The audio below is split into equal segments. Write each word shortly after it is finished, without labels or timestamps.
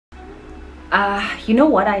You know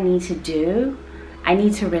what I need to do? I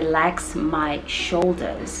need to relax my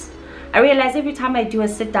shoulders. I realize every time I do a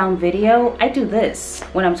sit down video, I do this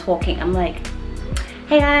when I'm talking. I'm like,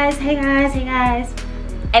 hey guys, hey guys, hey guys.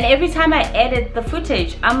 And every time I edit the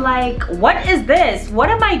footage, I'm like, what is this? What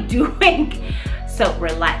am I doing? So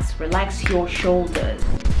relax your shoulders.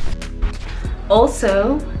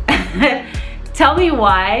 Also, tell me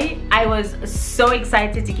why I was so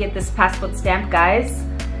excited to get this passport stamp, guys.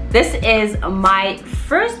 This is my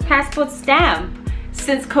first passport stamp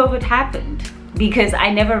since COVID happened, because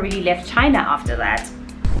I never really left China after that.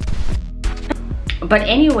 But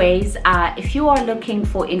anyways, if you are looking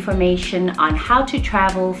for information on how to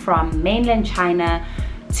travel from mainland China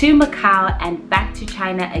to Macau and back to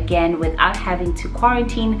China again without having to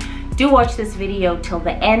quarantine, do watch this video till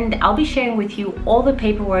the end. I'll be sharing with you all the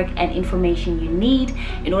paperwork and information you need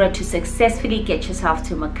in order to successfully get yourself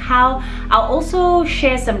to Macau. I'll also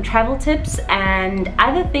share some travel tips and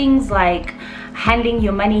other things like handling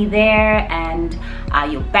your money there and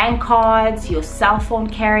your bank cards, your cell phone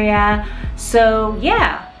carrier. So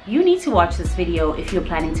yeah, you need to watch this video if you're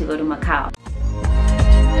planning to go to Macau.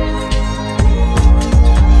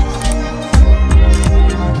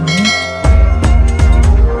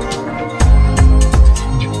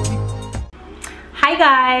 Hi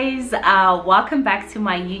guys, welcome back to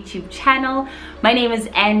my YouTube channel. My name is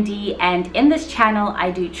Andy, and in this channel I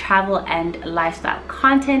do travel and lifestyle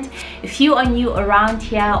content. If you are new around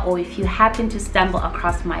here, or if you happen to stumble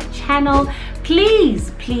across my channel, please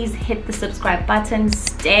hit the subscribe button.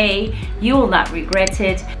 Stay, you will not regret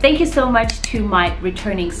it. Thank you so much to my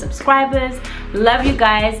returning subscribers. Love you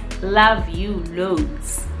guys, love you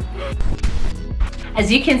loads. As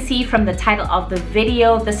you can see from the title of the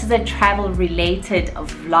video, this is a travel related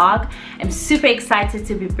vlog. I'm super excited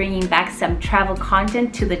to be bringing back some travel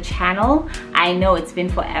content to the channel. I know it's been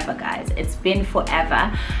forever, guys. It's been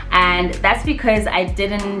forever. And that's because I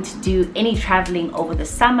didn't do any traveling over the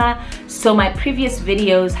summer. So my previous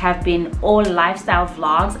videos have been all lifestyle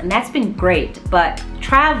vlogs, and that's been great. But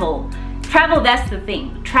travel, that's the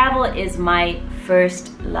thing. Travel is my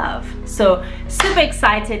first love. So super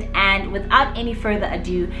excited, and without any further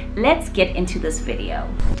ado, let's get into this video.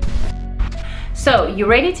 So you're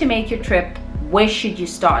ready to make your trip. Where should you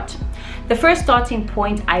start? The first starting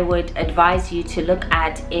point I would advise you to look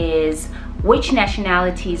at is which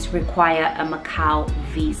nationalities require a Macau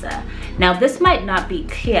visa. Now this might not be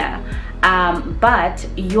clear, but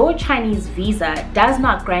your Chinese visa does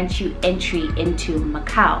not grant you entry into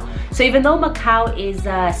Macau. So even though Macau is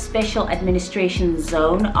a special administration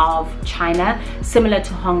zone of China, similar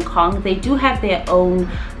to Hong Kong, they do have their own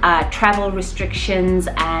travel restrictions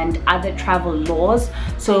and other travel laws.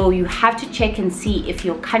 So you have to check and see if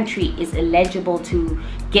your country is eligible to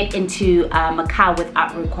get into Macau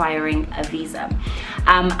without requiring a visa.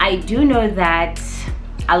 I do know that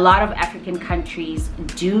a lot of African countries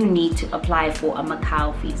do need to apply for a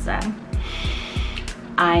Macau visa.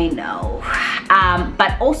 I know.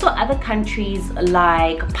 But also other countries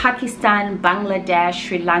like Pakistan, Bangladesh,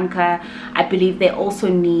 Sri Lanka, I believe they also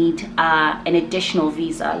need an additional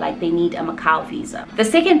visa, like they need a Macau visa. The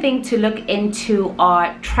second thing to look into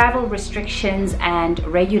are travel restrictions and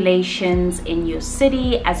regulations in your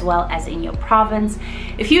city as well as in your province.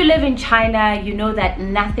 If you live in China, you know that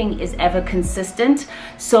nothing is ever consistent.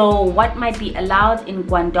 So what might be allowed in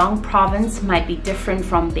Guangdong province might be different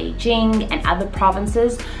from Beijing and other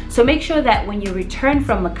provinces. So make sure that when you return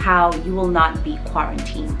from Macau, you will not be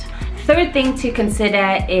quarantined. Third thing to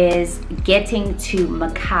consider is getting to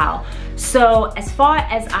Macau. So as far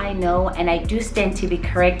as I know, and I do stand to be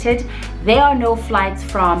corrected, there are no flights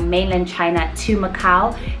from mainland China to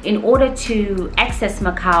Macau. In order to access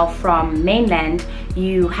Macau from mainland,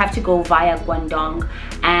 you have to go via Guangdong.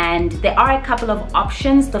 And there are a couple of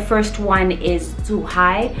options. The first one is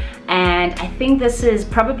Zhuhai, and I think this is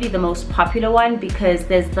probably the most popular one because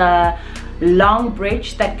there's the long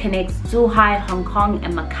bridge that connects Zhuhai, Hong Kong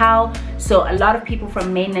and Macau. So a lot of people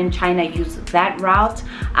from mainland China use that route.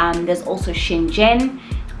 There's also Shenzhen.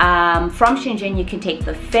 From Shenzhen you can take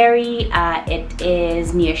the ferry. It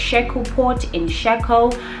is near Shekou port in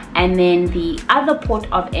Shekou, and then the other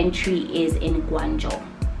port of entry is in Guangzhou.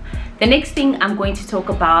 The next thing I'm going to talk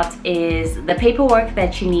about is the paperwork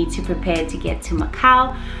that you need to prepare to get to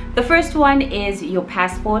Macau. The first one is your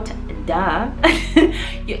passport. Duh.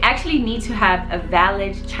 You actually need to have a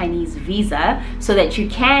valid Chinese visa so that you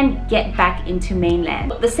can get back into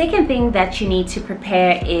mainland. The second thing that you need to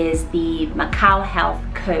prepare is the Macau Health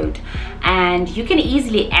Code, and you can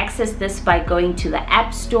easily access this by going to the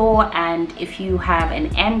App Store, and if you have an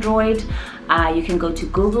Android, You can go to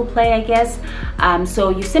Google Play, I guess. So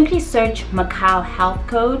you simply search Macau health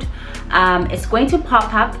code. It's going to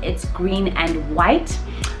pop up. It's green and white.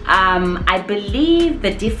 I believe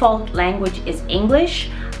the default language is English.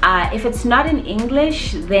 If it's not in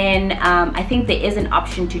English, then I think there is an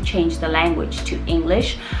option to change the language to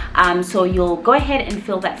English. So you'll go ahead and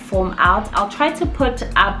fill that form out. I'll try to put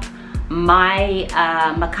up my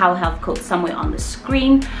Macau health code somewhere on the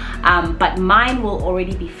screen, but mine will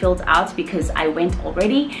already be filled out because I went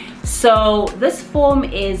already. So this form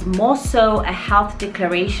is more so a health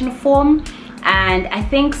declaration form, and I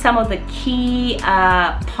think some of the key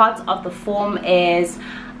parts of the form is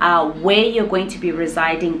where you're going to be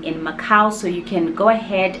residing in Macau. So you can go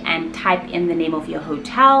ahead and type in the name of your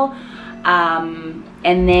hotel,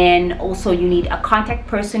 and then also you need a contact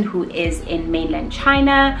person who is in mainland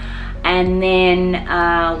China. And then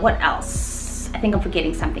what else? I think I'm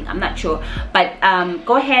forgetting something, I'm not sure, but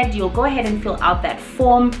you'll go ahead and fill out that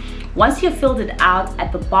form. Once you've filled it out,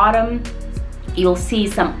 at the bottom you'll see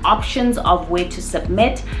some options of where to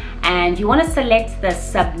submit, and you want to select the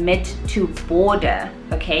submit to border.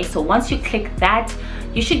 Okay, so once you click that,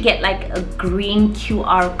 you should get like a green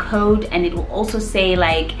QR code, and it will also say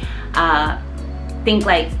like think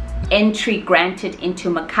like entry granted into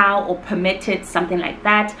Macau or permitted, something like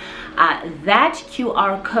that. That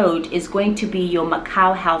QR code is going to be your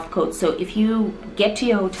Macau health code. So if you get to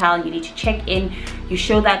your hotel, you need to check in, you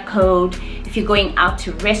show that code. If you're going out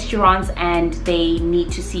to restaurants and they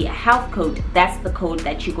need to see a health code, that's the code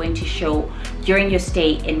that you're going to show during your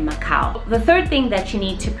stay in Macau. The third thing that you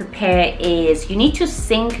need to prepare is you need to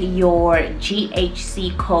sync your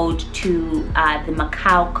GHC code to the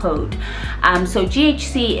Macau code. So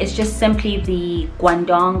GHC is just simply the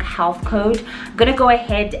Guangdong health code. I'm gonna go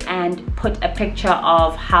ahead and put a picture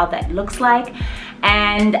of how that looks like.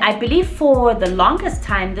 And I believe for the longest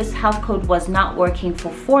time this health code was not working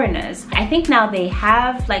for foreigners. I think now they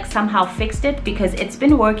have like somehow fixed it, because it's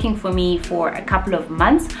been working for me for a couple of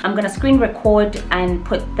months. I'm gonna screen record and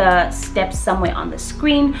put the steps somewhere on the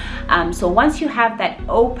screen. So once you have that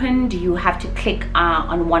opened, you have to click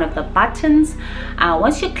on one of the buttons.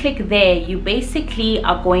 Once you click there, you basically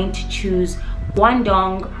are going to choose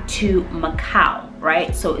Guangdong to Macau,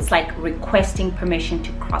 right? So it's like requesting permission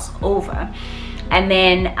to cross over. And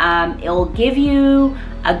then it'll give you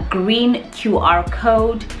a green QR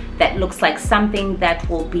code that looks like something that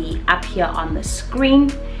will be up here on the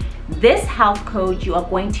screen. This health code you are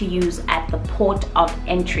going to use at the port of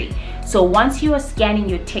entry. So once you are scanning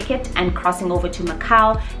your ticket and crossing over to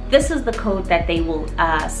Macau, this is the code that they will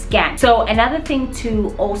scan. So another thing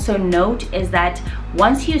to also note is that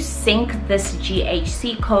once you sync this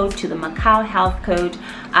GHC code to the Macau health code,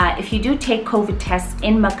 if you do take COVID tests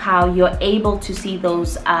in Macau, you're able to see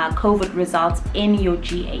those COVID results in your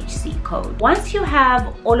GHC code. Once you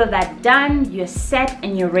have all of that done, you're set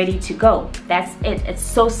and you're ready to go. That's it. It's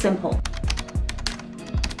so simple.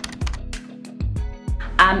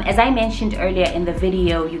 As I mentioned earlier in the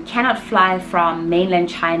video, you cannot fly from mainland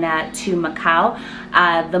China to Macau.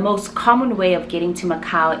 The most common way of getting to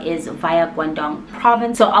Macau is via Guangdong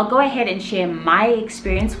province. So I'll go ahead and share my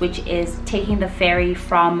experience, which is taking the ferry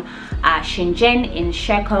from Shenzhen in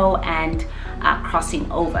Shekou and crossing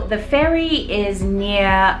over. The ferry is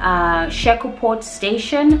near Shekou port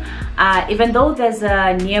station. Even though there's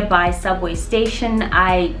a nearby subway station,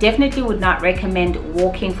 I definitely would not recommend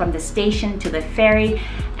walking from the station to the ferry.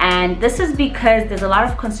 And this is because there's a lot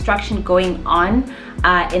of construction going on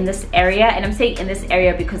in this area. And I'm saying in this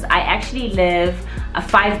area because I actually live a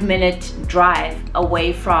 5-minute drive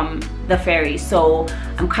away from the ferry. So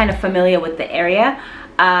I'm kind of familiar with the area.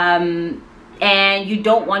 And you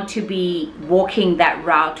don't want to be walking that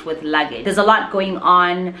route with luggage. There's a lot going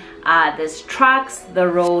on. There's trucks, the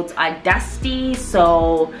roads are dusty.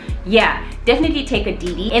 So yeah, definitely take a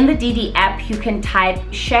Didi. In the Didi app, you can type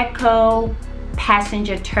Shekou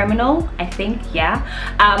passenger terminal, I think, yeah.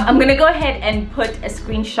 I'm gonna go ahead and put a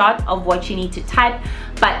screenshot of what you need to type,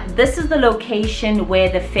 but this is the location where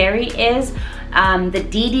the ferry is. The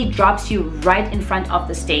Didi drops you right in front of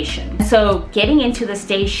the station. So getting into the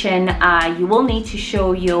station, you will need to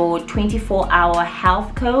show your 24-hour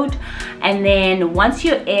health code, and then once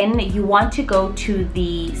you're in, you want to go to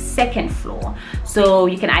the second floor. So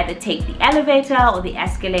you can either take the elevator or the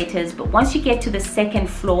escalators, but once you get to the second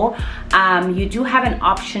floor, you do have an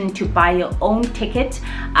option to buy your own ticket.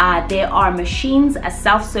 There are machines, a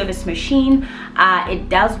self-service machine. It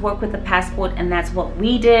does work with the passport, and that's what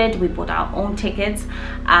we did. We bought our own tickets.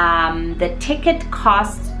 The ticket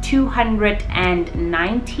costs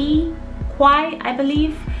 290 kwai, I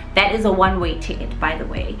believe, That is a one-way ticket, by the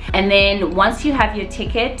way. And then once you have your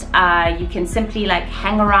ticket, you can simply like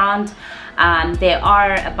hang around. There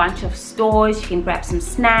are a bunch of stores. You can grab some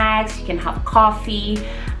snacks, you can have coffee,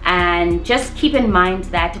 and just keep in mind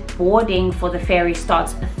that boarding for the ferry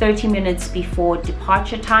starts 30 minutes before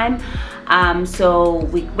departure time. So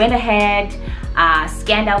we went ahead,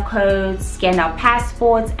 scanned our codes, scanned our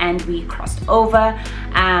passports, and we crossed over.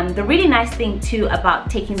 The really nice thing too about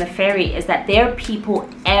taking the ferry is that there are people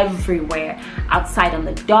everywhere, outside on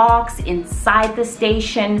the docks, inside the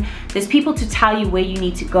station. There's people to tell you where you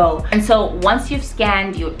need to go. And so once you've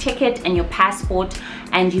scanned your ticket and your passport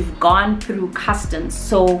and you've gone through customs,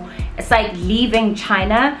 so it's like leaving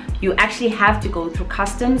China, you actually have to go through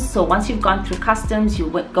customs. So once you've gone through customs, you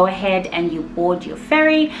go ahead and you board your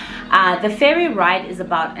ferry. The ferry ride is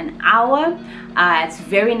about an hour. It's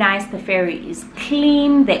very nice. The ferry is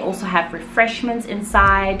clean. They also have refreshments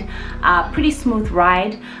inside. Pretty smooth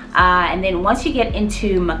ride. And then once you get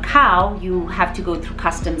into Macau, you have to go through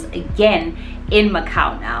customs again in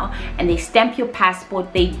Macau now, and they stamp your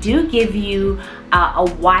passport. They do give you a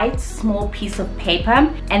white small piece of paper,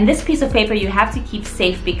 and this piece of paper you have to keep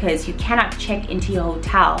safe because you cannot check into your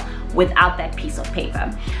hotel without that piece of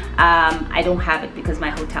paper. I don't have it because my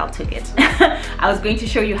hotel took it. I was going to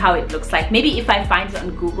show you how it looks like. Maybe if I find it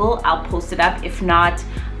on Google, I'll post it up. If not,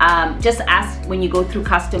 just ask when you go through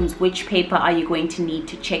customs which paper are you going to need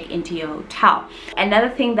to check into your hotel. Another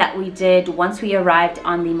thing that we did once we arrived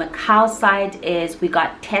on the Macau side is we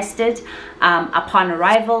got tested upon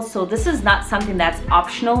arrival. So this is not something that's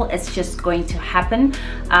optional, it's just going to happen.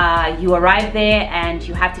 You arrive there and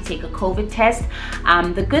you have to take a COVID test.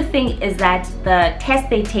 The good thing is that the test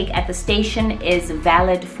they take at the station is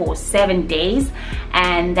valid for 7 days,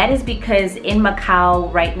 and that is because in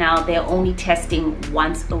Macau right now they're only testing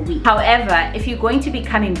once a week. However, if you're going to be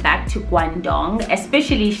coming back to Guangdong,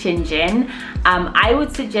 especially Shenzhen, I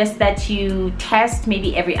would suggest that you test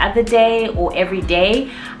maybe every other day or every day.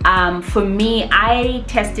 For me, I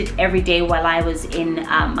tested every day while I was in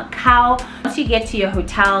Macau. Once you get to your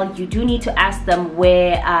hotel, you do need to ask them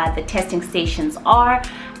where the testing stations are.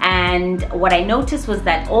 And what I noticed was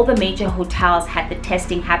that all the major hotels had the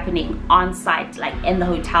testing happening on site, like in the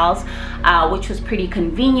hotels, which was pretty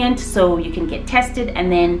convenient. So you can get tested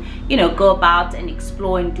and then, you know, go about and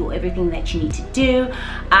explore and do everything that you need to do.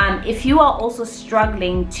 If you are also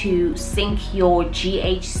struggling to sync your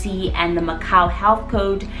GHC and the Macau health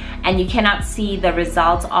code, and you cannot see the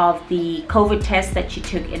results of the COVID test that you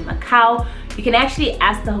took in Macau, you can actually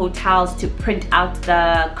ask the hotels to print out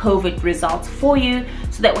the COVID results for you,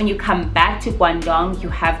 so that when you come back to Guangdong, you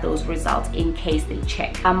have those results in case they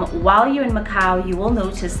check. While you're in Macau, you will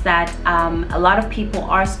notice that a lot of people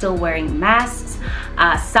are still wearing masks.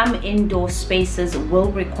 Some indoor spaces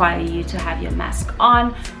will require you to have your mask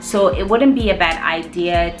on, so it wouldn't be a bad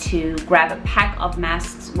idea to grab a pack of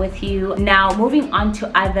masks with you. Now, moving on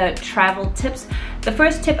to other travel tips. The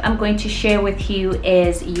first tip I'm going to share with you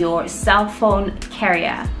is your cell phone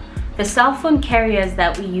carrier. The cell phone carriers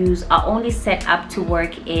that we use are only set up to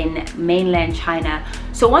work in mainland China.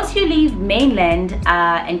 So once you leave mainland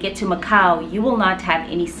and get to Macau, you will not have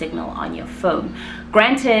any signal on your phone.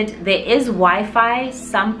 Granted, there is Wi-Fi,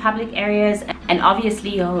 some public areas, and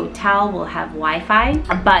obviously your hotel will have Wi-Fi.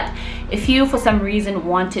 But if you for some reason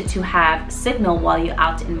wanted to have signal while you're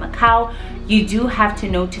out in Macau, you do have to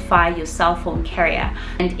notify your cell phone carrier.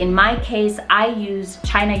 And in my case, I use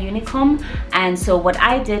China Unicom, and so what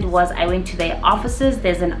I did was I went to their offices.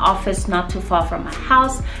 There's an office not too far from my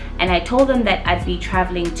house, and I told them that I'd be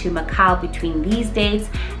traveling to Macau between these dates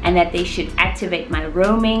and that they should activate my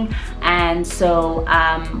roaming. And so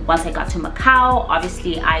once I got to Macau,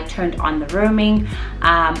 obviously I turned on the roaming.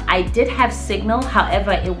 I did have signal,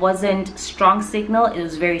 however it wasn't strong signal, it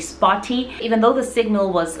was very spotty. Even though the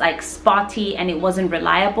signal was like spotty and it wasn't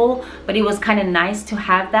reliable, but it was kind of nice to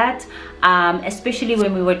have that, especially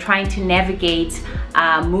when we were trying to navigate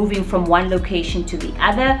moving from one location to the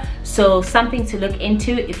other. So something to look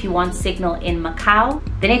into if you want signal in Macau.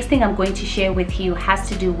 The next thing I'm going to share with you has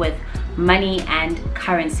to do with money and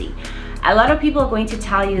currency. A lot of people are going to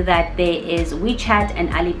tell you that there is WeChat and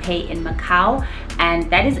Alipay in Macau, and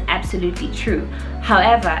that is absolutely true.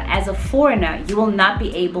 However, as a foreigner, you will not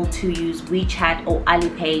be able to use WeChat or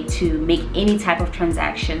Alipay to make any type of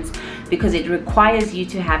transactions because it requires you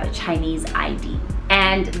to have a Chinese ID.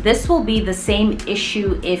 and this will be the same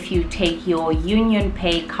issue if you take your Union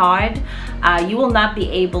Pay card. You will not be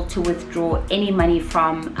able to withdraw any money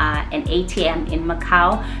from an ATM in Macau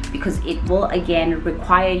because it will again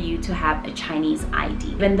require you to have a Chinese ID.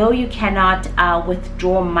 Even though you cannot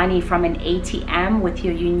withdraw money from an ATM with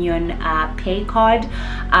your Union Pay card,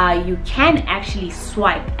 you can actually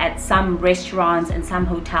swipe at some restaurants and some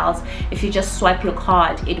hotels. If you just swipe your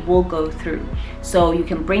card, it will go through. So you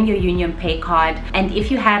can bring your Union Pay card, and if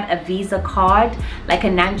you have a Visa card, like a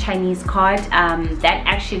non-Chinese card, that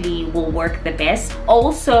actually will work the best.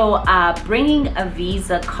 Also, bringing a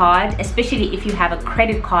Visa card, especially if you have a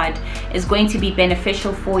credit card, is going to be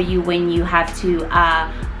beneficial for you when you have to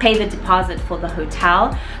pay the deposit for the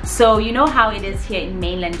hotel. So you know how it is here in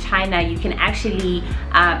mainland China, you can actually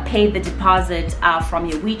pay the deposit from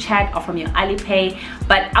your WeChat or from your Alipay,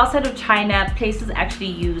 but outside of China, places actually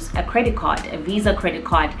use a credit card, a Visa credit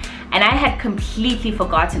card, and I had completely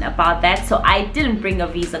forgotten about that, so I didn't bring a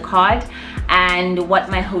Visa card. And what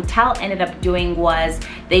my hotel ended up doing was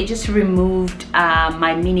they just removed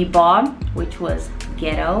my mini bar, which was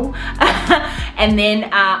ghetto, and then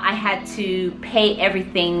I had to pay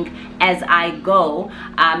everything as I go,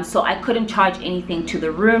 so I couldn't charge anything to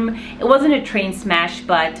the room. It wasn't a train smash,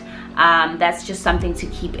 but that's just something to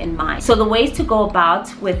keep in mind. So the ways to go about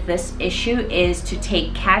with this issue is to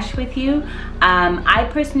take cash with you. I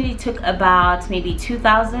personally took about maybe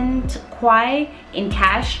 2,000 kwai in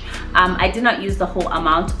cash. I did not use the whole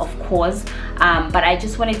amount, of course, but I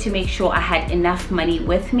just wanted to make sure I had enough money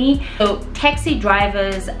with me. So taxi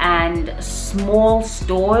drivers and small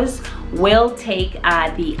stores will take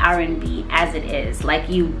the RMB as it is. Like,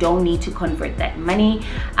 you don't need to convert that money.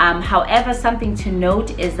 However, something to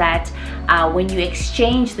note is that when you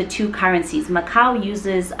exchange the two currencies, Macau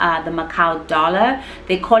uses the Macau dollar.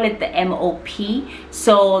 They call it the MOP.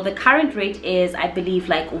 So the current rate is, I believe,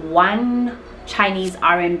 like 1 Chinese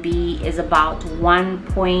RMB is about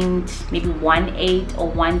 1.18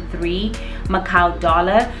 or 13 Macau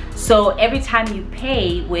dollar. So every time you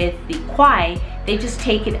pay with the kwai, they just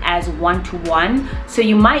take it as 1-to-1. So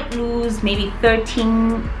you might lose maybe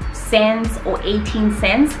 13 cents or 18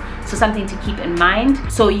 cents. So something to keep in mind.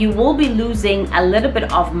 So you will be losing a little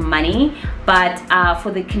bit of money, but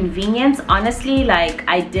for the convenience, honestly, like,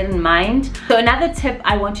 I didn't mind. So another tip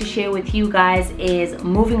I want to share with you guys is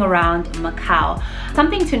moving around Macau.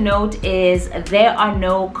 Something to note is there are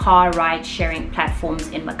no car ride sharing platforms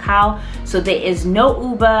in Macau. So there is no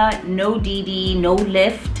Uber, no Didi, no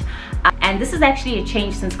Lyft. And this is actually a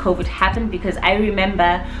change since COVID happened, because I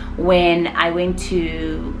remember when I went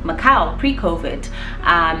to Macau pre-COVID,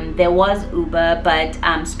 there was Uber, but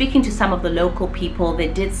speaking to some of the local people, they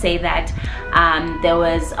did say that there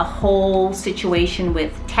was a whole situation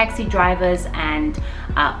with taxi drivers and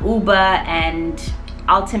Uber, and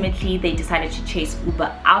ultimately they decided to chase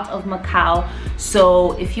Uber out of Macau.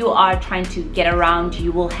 So if you are trying to get around,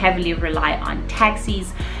 you will heavily rely on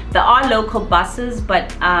taxis. There are local buses,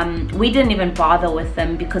 but we didn't even bother with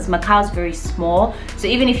them because Macau is very small. So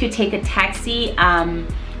even if you take a taxi,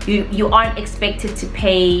 you aren't expected to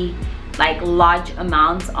pay like large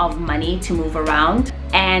amounts of money to move around.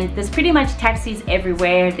 And there's pretty much taxis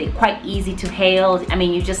everywhere. They're quite easy to hail. I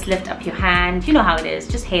mean, you just lift up your hand. You know how it is.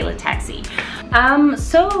 Just hail a taxi.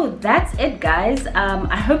 So that's it, guys.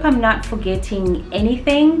 I hope I'm not forgetting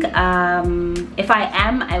anything. If I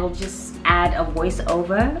am, I will just add a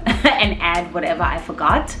voiceover and add whatever I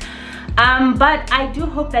forgot. But I do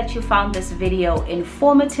hope that you found this video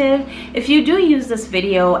informative. If you do use this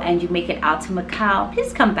video and you make it out to Macau,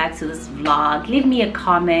 please come back to this vlog, leave me a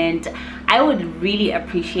comment. I would really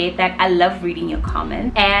appreciate that. I love reading your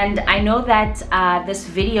comments. And I know that this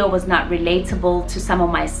video was not relatable to some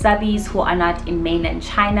of my subbies who are not in mainland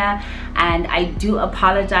China, and I do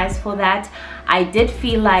apologize for that. I did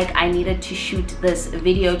feel like I needed to shoot this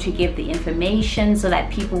video to give the information so that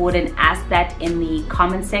people wouldn't ask that in the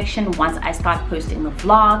comment section once I start posting the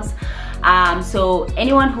vlogs. So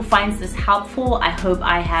anyone who finds this helpful, I hope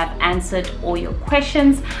I have answered all your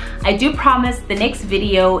questions. I do promise the next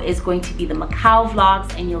video is going to be the Macau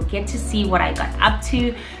vlogs, and you'll get to see what I got up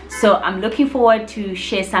to. So I'm looking forward to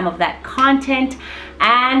share some of that content.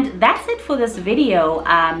 And that's it for this video.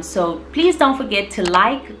 So please don't forget to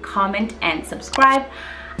like, comment, and subscribe.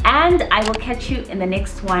 And I will catch you in the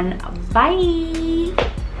next one. Bye.